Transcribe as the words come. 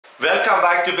Welcome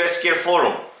back to Bestcare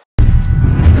forum.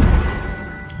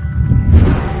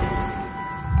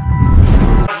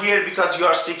 You are here because you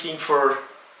are seeking for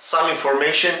some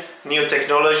information, new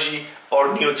technology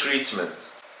or new treatment.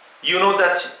 You know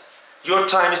that your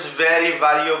time is very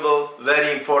valuable,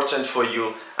 very important for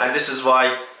you, and this is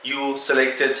why you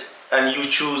selected and you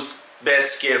choose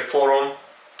Bestcare forum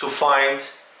to find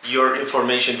your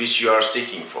information which you are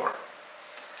seeking for.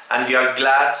 And we are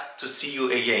glad to see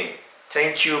you again.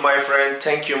 Thank you, my friend,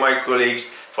 thank you, my colleagues,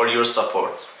 for your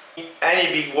support.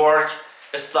 Any big work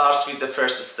starts with the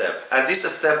first step, and this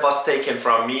step was taken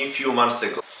from me a few months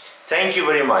ago. Thank you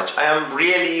very much. I am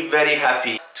really very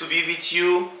happy to be with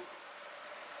you.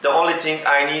 The only thing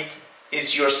I need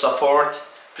is your support.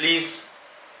 Please,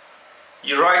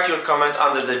 you write your comment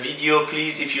under the video.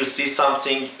 Please, if you see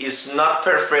something is not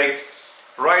perfect,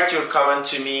 write your comment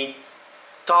to me,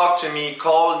 talk to me,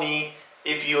 call me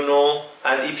if you know,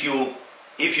 and if you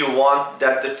want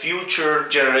that the future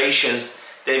generations,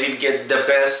 they will get the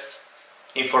best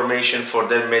information for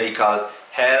their medical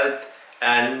health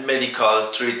and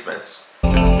medical treatments.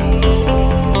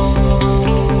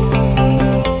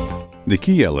 The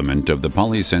key element of the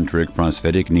polycentric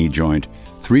prosthetic knee joint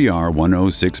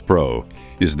 3R106 Pro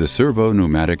is the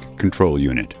Servo-Pneumatic control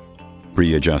unit.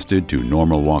 Pre-adjusted to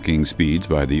normal walking speeds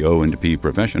by the O&P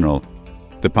professional,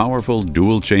 the powerful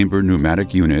dual-chamber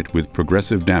pneumatic unit with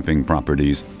progressive damping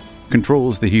properties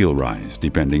controls the heel rise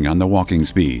depending on the walking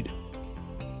speed.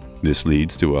 This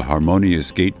leads to a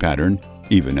harmonious gait pattern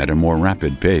even at a more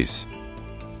rapid pace.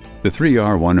 The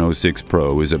 3R106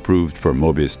 Pro is approved for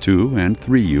Mobis 2 and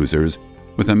 3 users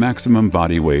with a maximum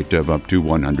body weight of up to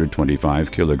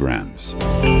 125 kilograms.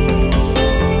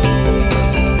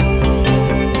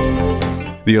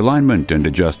 The alignment and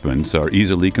adjustments are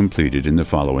easily completed in the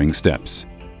following steps: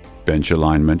 bench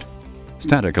alignment,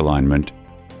 static alignment,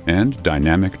 and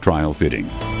dynamic trial fitting.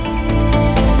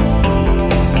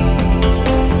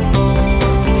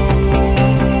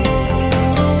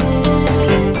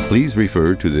 Please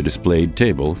refer to the displayed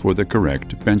table for the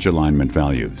correct bench alignment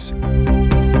values.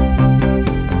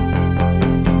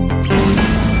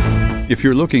 If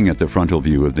you're looking at the frontal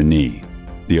view of the knee,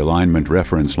 the alignment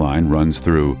reference line runs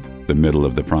through the middle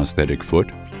of the prosthetic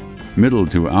foot, middle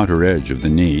to outer edge of the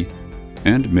knee,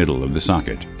 and middle of the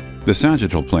socket. The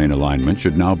sagittal plane alignment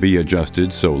should now be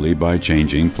adjusted solely by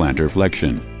changing plantar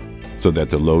flexion, so that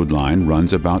the load line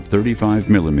runs about 35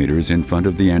 millimeters in front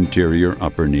of the anterior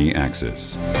upper knee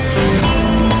axis.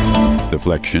 The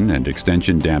flexion and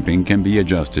extension damping can be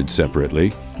adjusted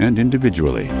separately and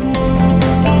individually.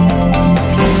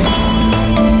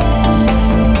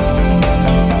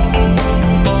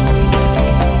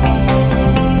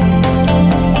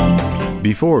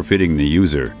 Before fitting the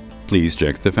user, please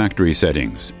check the factory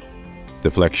settings.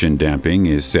 The flexion damping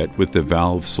is set with the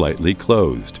valve slightly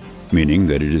closed, meaning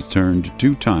that it is turned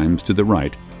 2 times to the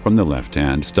right from the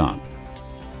left-hand stop.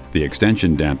 The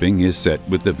extension damping is set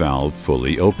with the valve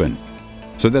fully open,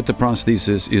 so that the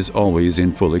prosthesis is always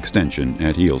in full extension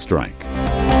at heel strike.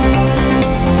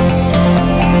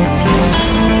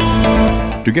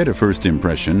 To get a first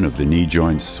impression of the knee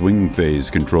joint's swing phase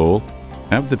control,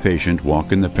 have the patient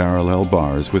walk in the parallel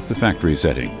bars with the factory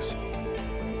settings.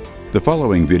 The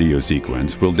following video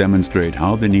sequence will demonstrate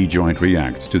how the knee joint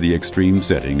reacts to the extreme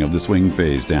setting of the swing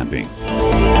phase damping.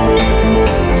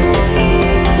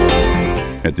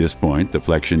 At this point, the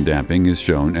flexion damping is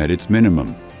shown at its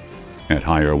minimum. At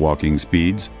higher walking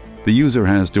speeds, the user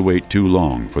has to wait too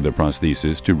long for the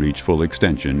prosthesis to reach full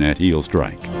extension at heel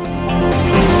strike.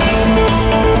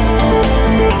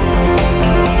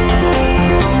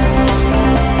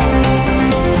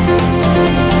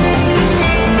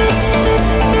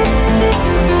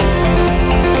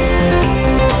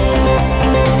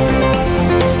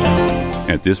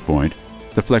 At this point,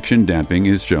 the flexion damping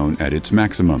is shown at its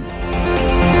maximum.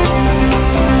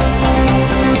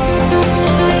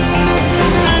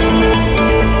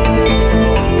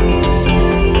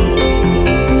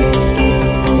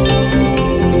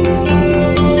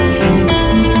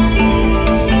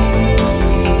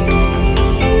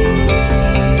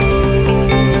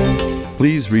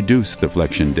 Please reduce the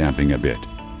flexion damping a bit.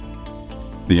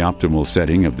 The optimal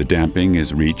setting of the damping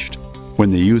is reached when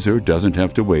the user doesn't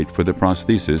have to wait for the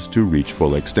prosthesis to reach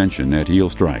full extension at heel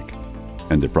strike,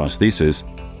 and the prosthesis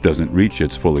doesn't reach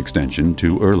its full extension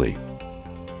too early.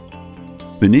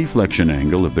 The knee flexion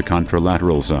angle of the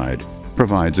contralateral side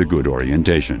provides a good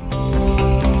orientation.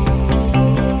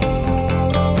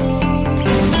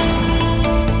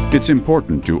 It's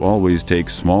important to always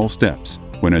take small steps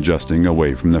when adjusting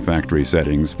away from the factory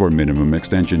settings for minimum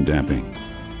extension damping.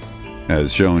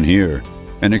 As shown here,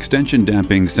 An extension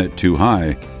damping set too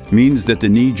high means that the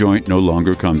knee joint no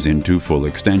longer comes into full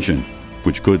extension,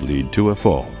 which could lead to a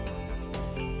fall.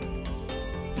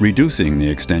 Reducing the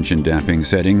extension damping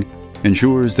setting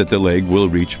ensures that the leg will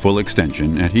reach full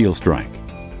extension at heel strike.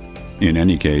 In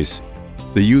any case,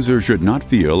 the user should not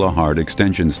feel a hard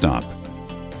extension stop.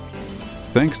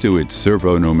 Thanks to its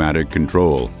servo-pneumatic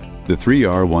control, the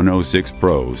 3R106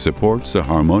 Pro supports a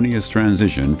harmonious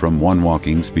transition from one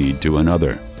walking speed to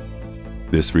another.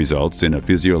 This results in a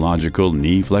physiological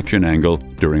knee flexion angle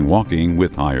during walking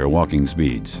with higher walking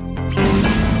speeds.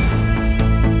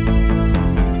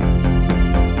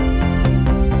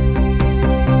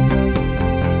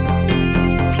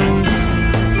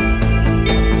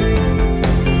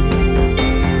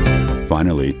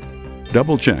 Finally,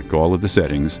 double-check all of the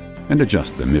settings and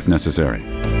adjust them if necessary.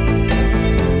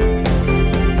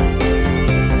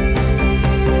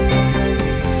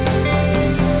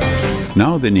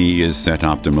 Now the knee is set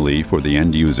optimally for the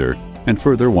end user and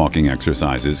further walking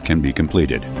exercises can be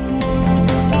completed.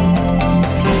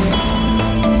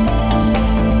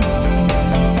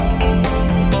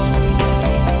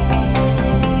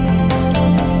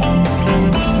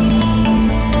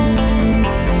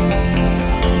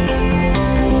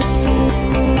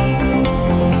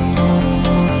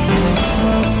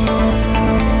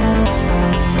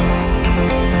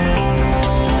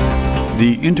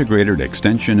 The integrated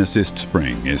extension assist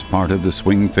spring is part of the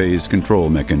swing phase control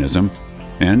mechanism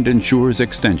and ensures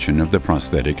extension of the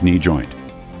prosthetic knee joint.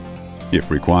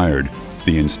 If required,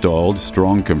 the installed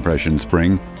strong compression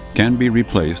spring can be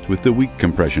replaced with the weak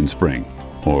compression spring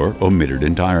or omitted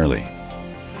entirely.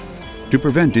 To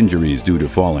prevent injuries due to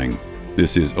falling,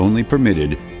 this is only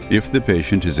permitted if the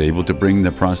patient is able to bring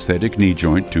the prosthetic knee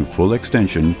joint to full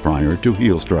extension prior to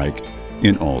heel strike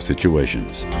in all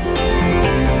situations.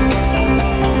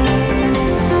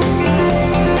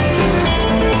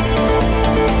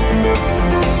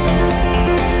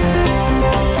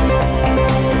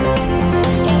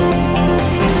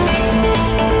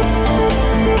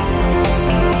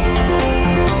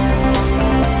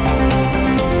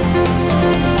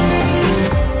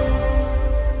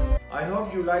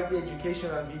 You like the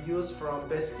educational videos from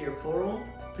Bestcare forum.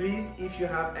 Please, if you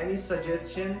have any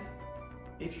suggestion,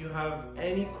 if you have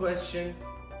any question,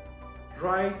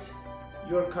 write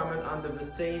your comment under the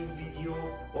same video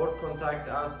or contact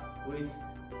us with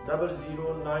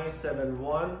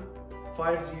 00971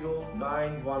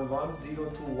 50911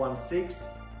 0216.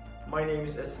 My name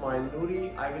is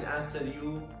Esmailnuri. I will answer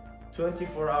you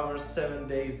 24 hours, 7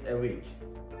 days a week.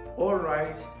 Or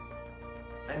write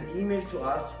an email to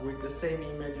us with the same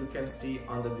email you can see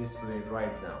on the display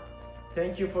right now.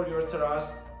 Thank you for your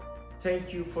trust.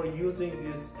 Thank you for using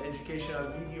these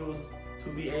educational videos to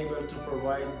be able to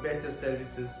provide better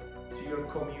services to your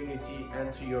community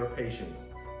and to your patients.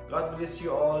 God bless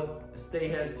you all. Stay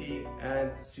healthy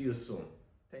and see you soon.